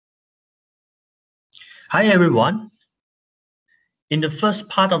Hi everyone. In the first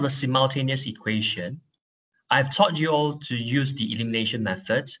part of the simultaneous equation, I've taught you all to use the elimination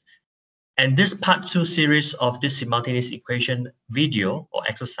method. And this part 2 series of this simultaneous equation video or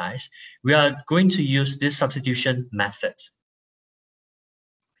exercise, we are going to use this substitution method.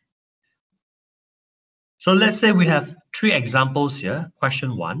 So let's say we have three examples here.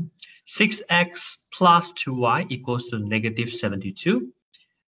 Question 1, 6x plus 2y equals to negative 72.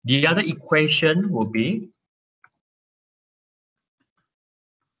 The other equation will be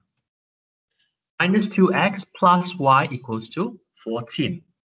minus 2x plus y equals to 14.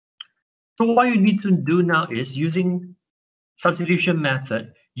 So what you need to do now is, using substitution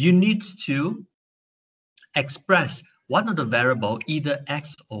method, you need to express one of the variable, either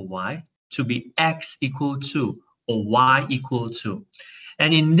x or y, to be x equal to or y equal to.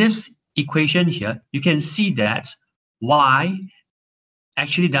 And in this equation here, you can see that y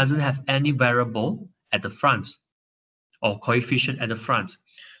actually doesn't have any variable at the front or coefficient at the front.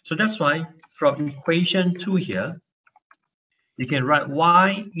 So that's why from equation 2 here, you can write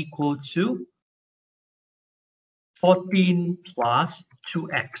y equal to 14 plus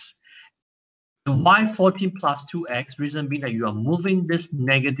 2x. The y 14 plus 2x, reason being that you are moving this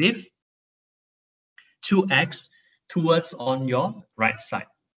negative 2x towards on your right side.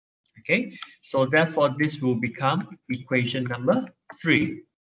 Okay, so therefore this will become equation number 3.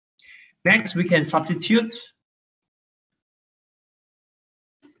 Next, we can substitute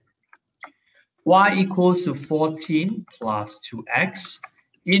y equals to 14 plus 2x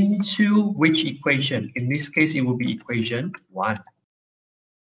into which equation? In this case, it will be equation 1.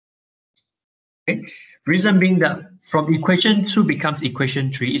 Okay. Reason being that from equation 2 becomes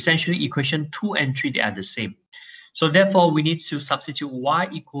equation 3, essentially equation 2 and 3, they are the same. So therefore, we need to substitute y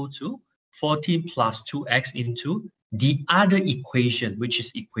equal to 14 plus 2x into the other equation, which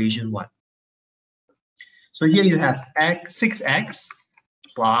is equation 1. So here you have 6x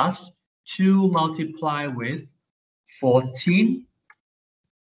plus 2 multiplied with 14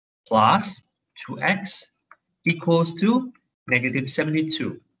 plus 2x equals to negative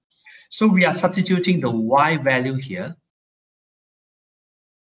 72. So we are substituting the y value here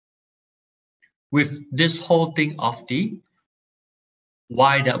with this whole thing of the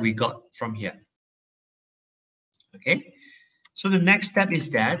y that we got from here. Okay, so the next step is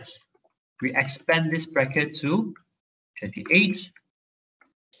that we expand this bracket to 28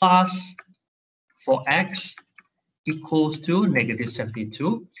 plus 4x equals to negative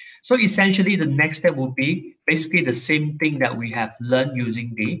 72. So essentially the next step will be basically the same thing that we have learned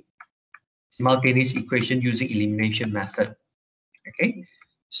using the simultaneous equation using elimination method. Okay,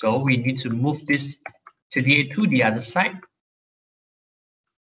 so we need to move this 28 to the other side.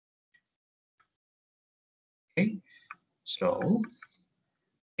 Okay, so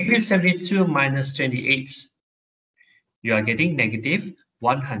negative 72 minus 28, you are getting negative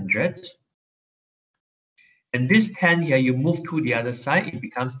 100. And this 10 here, you move to the other side, it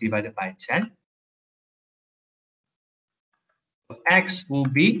becomes divided by 10. X will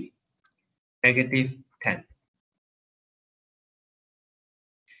be negative 10.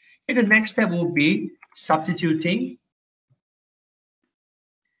 And the next step will be substituting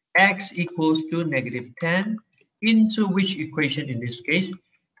x equals to negative 10 into which equation in this case?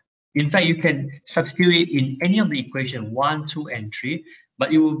 In fact, you can substitute it in any of the equation 1, 2, and 3,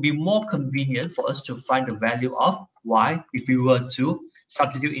 but it will be more convenient for us to find the value of y if we were to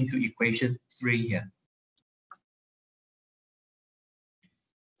substitute into equation 3 here.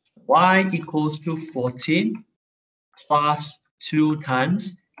 Y equals to 14 plus 2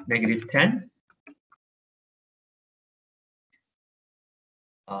 times negative 10.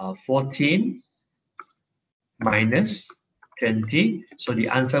 14 minus 20, so the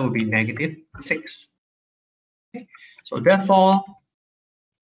answer will be negative 6. Okay. So therefore,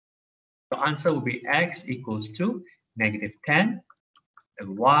 the answer will be x equals to negative 10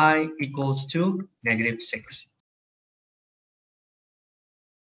 and y equals to negative 6.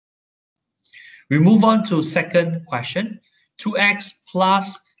 We move on to second question. 2x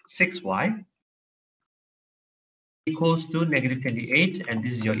plus 6y equals to negative 28, and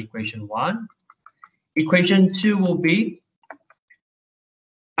this is your equation 1. Equation 2 will be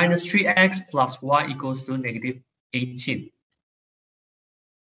minus 3x plus y equals to negative 18.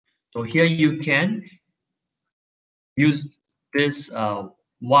 So here you can use this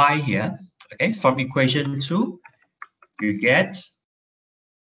y here. Okay, from equation 2, you get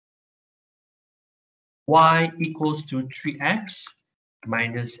y equals to 3x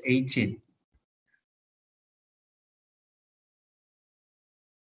minus 18.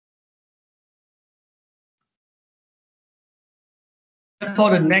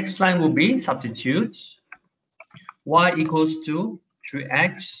 Therefore, the next line will be substitute y equals to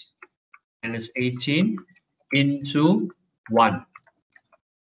 3x minus 18 into 1.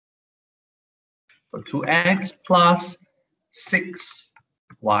 So 2x plus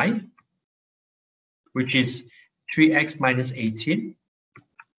 6y, which is 3x minus 18,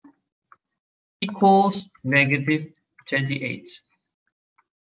 equals negative 28.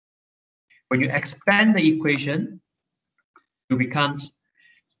 When you expand the equation, it becomes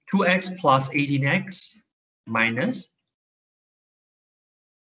 2x plus 18x minus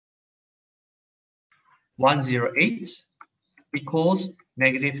 108 equals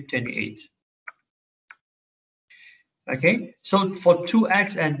negative 28. Okay, so for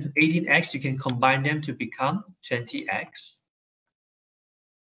 2x and 18x, you can combine them to become 20x.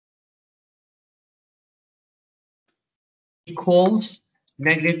 Equals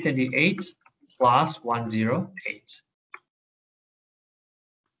negative 28 plus 108.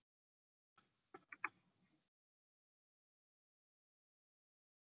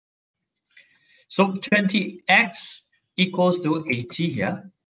 So 20x equals to 80 here.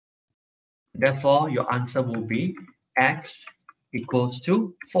 Therefore, your answer will be x equals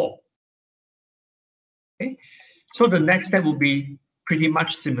to 4. Okay, so the next step will be pretty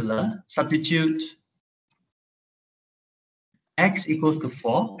much similar. Substitute x equals to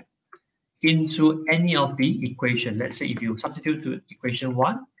 4 into any of the equation. Let's say if you substitute to equation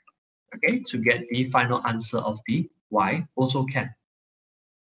 1, okay, to get the final answer of the y, also can.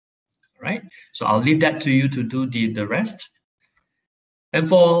 All right, so I'll leave that to you to do the rest. And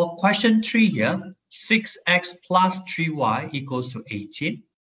for question 3 here, 6x plus 3y equals to 18.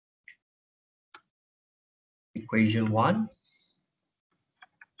 Equation 1.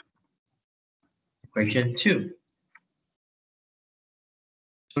 Equation 2.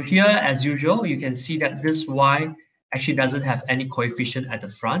 So here, as usual, you can see that this y actually doesn't have any coefficient at the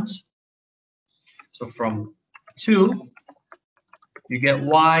front. So from 2, you get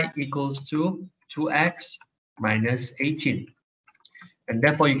y equals to 2x minus 18. And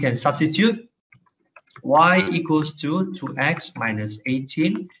therefore, you can substitute y equals to 2x minus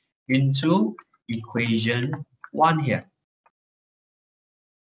 18 into equation 1 here.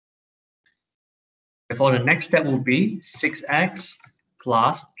 Therefore, the next step will be 6x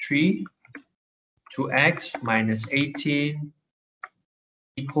plus 3, 2x minus 18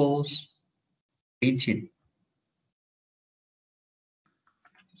 equals 18.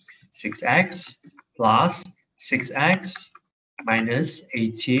 6x plus 6x minus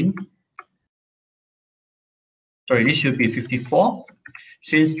 18. Sorry, this should be 54.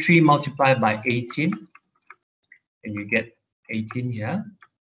 Since 3 multiplied by 18, and you get 18 here.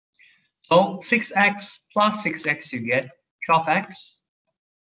 So 6x plus 6x, you get 12x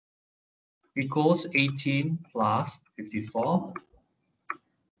equals 18 plus 54.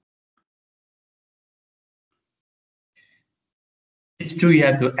 These two, you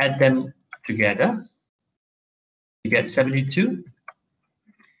have to add them together. You get 72.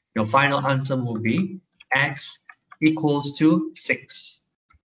 Your final answer will be x equals to 6.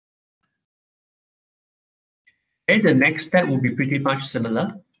 Okay, the next step will be pretty much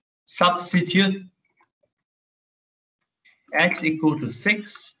similar. Substitute x equal to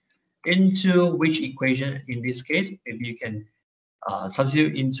 6 into which equation? In this case, maybe you can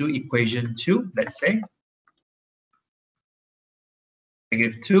substitute into equation 2, let's say.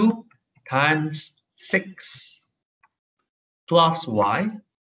 Negative 2 times 6 plus y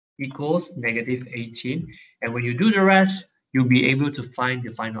equals negative 18. And when you do the rest, you'll be able to find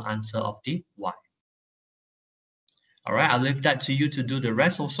the final answer of the y. All right, I'll leave that to you to do the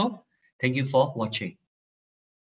rest also. Thank you for watching.